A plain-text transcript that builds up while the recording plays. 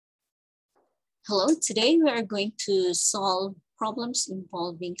Hello, today we are going to solve problems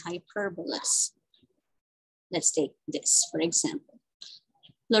involving hyperbolas. Let's take this, for example.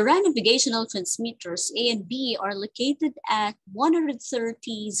 LORAN navigational transmitters A and B are located at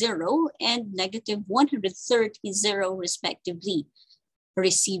 130, 0 and negative 130, 0 respectively. A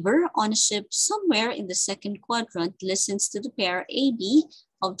receiver on a ship somewhere in the second quadrant listens to the pair AB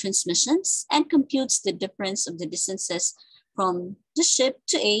of transmissions and computes the difference of the distances from the ship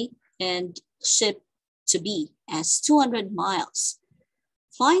to A and ship to B as 200 miles.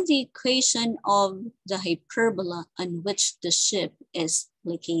 Find the equation of the hyperbola on which the ship is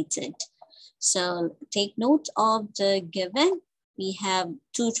located. So take note of the given. We have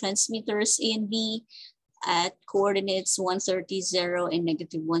two transmitters A and B at coordinates 130, 0 and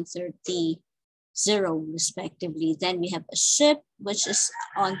negative 130, 0 respectively. Then we have a ship which is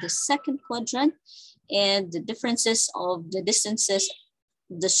on the second quadrant, and the differences of the distances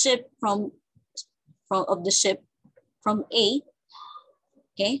the ship from A,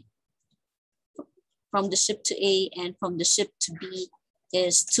 okay, from the ship to A and from the ship to B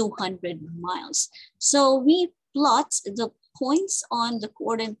is 200 miles. So we plot the points on the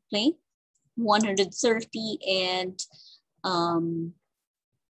coordinate plane, 130 and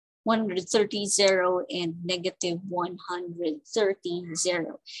 130, 0 and negative 130,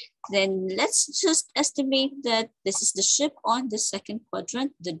 0. Then let's just estimate that this is the ship on the second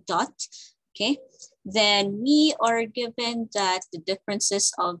quadrant, the dot, okay? Then we are given that the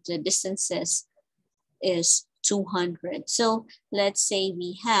differences of the distances is 200. So let's say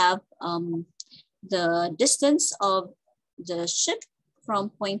we have the distance of the ship from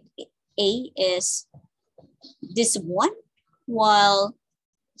point A is this one, while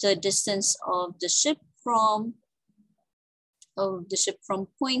the distance of the ship from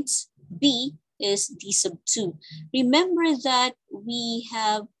point B is d sub 2. Remember that we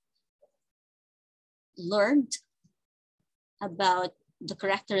have learned about the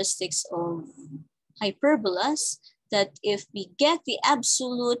characteristics of hyperbolas, that if we get the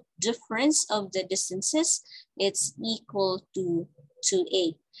absolute difference of the distances, it's equal to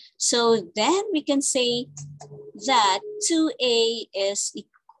 2a. So then we can say that 2a is equal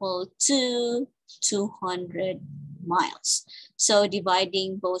to 200 miles. So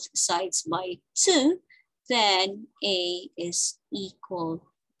dividing both sides by 2, then a is equal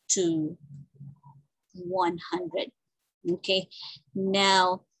to 100. Okay,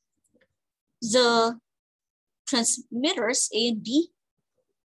 now the transmitters A and B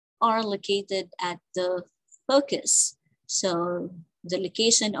are located at the focus. So the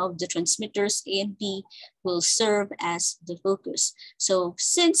location of the transmitters A and B will serve as the focus. So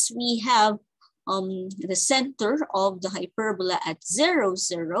since we have the center of the hyperbola at 0,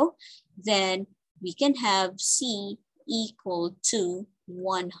 0, then we can have C equal to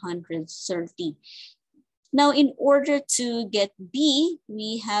 130. Now, in order to get B,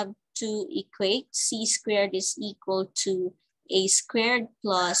 we have to equate C squared is equal to A squared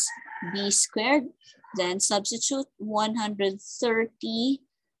plus B squared. Then substitute 130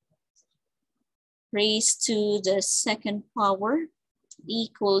 raised to the second power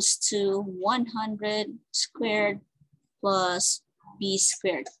equals to 100 squared plus B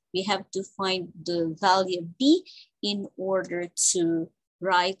squared. We have to find the value of B in order to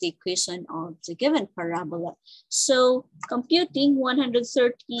write the equation of the given parabola. So computing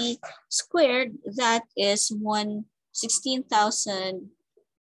 130 squared, that is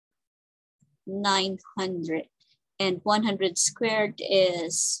 16,900, and 100 squared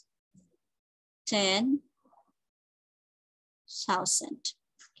is 10,000.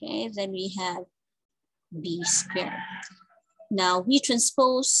 Okay, then we have B squared. Now we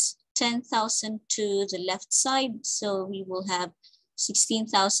transpose 10,000 to the left side, so we will have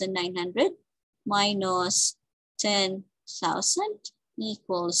 16,900 minus 10,000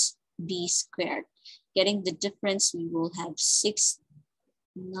 equals B squared. Getting the difference, we will have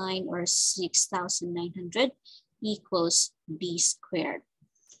 6,900 equals B squared.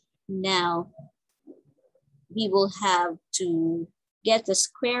 Now, we will have to get the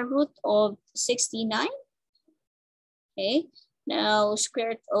square root of 69. Okay, now square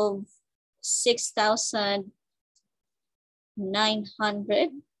root of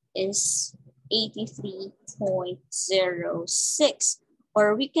 6,900 is 83.06.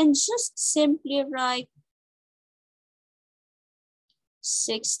 Or we can just simply write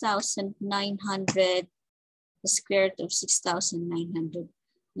 6,900, the square root of 6,900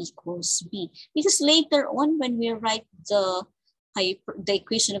 equals B. Because later on, when we write the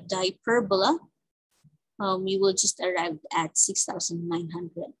equation of the hyperbola, we will just arrive at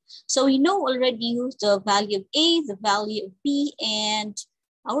 6,900. So we know already the value of A, the value of B, and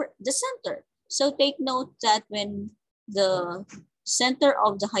the center. So take note that when the center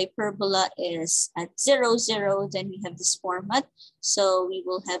of the hyperbola is at 0, 0, then we have this format. So we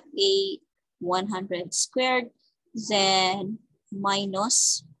will have a 100 squared, then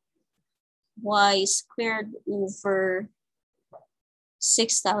minus y squared over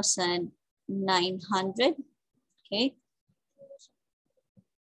 6,900, okay,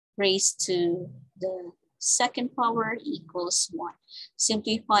 raised to the second power equals 1.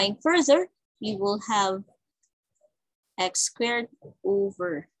 Simplifying further, we will have x squared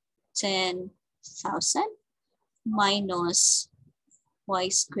over 10,000 minus y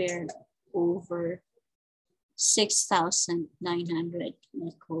squared over 6,900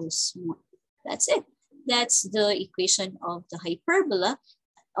 equals 1. That's it. That's the equation of the hyperbola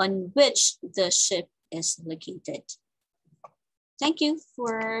on which the ship is located. Thank you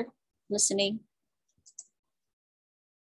for listening.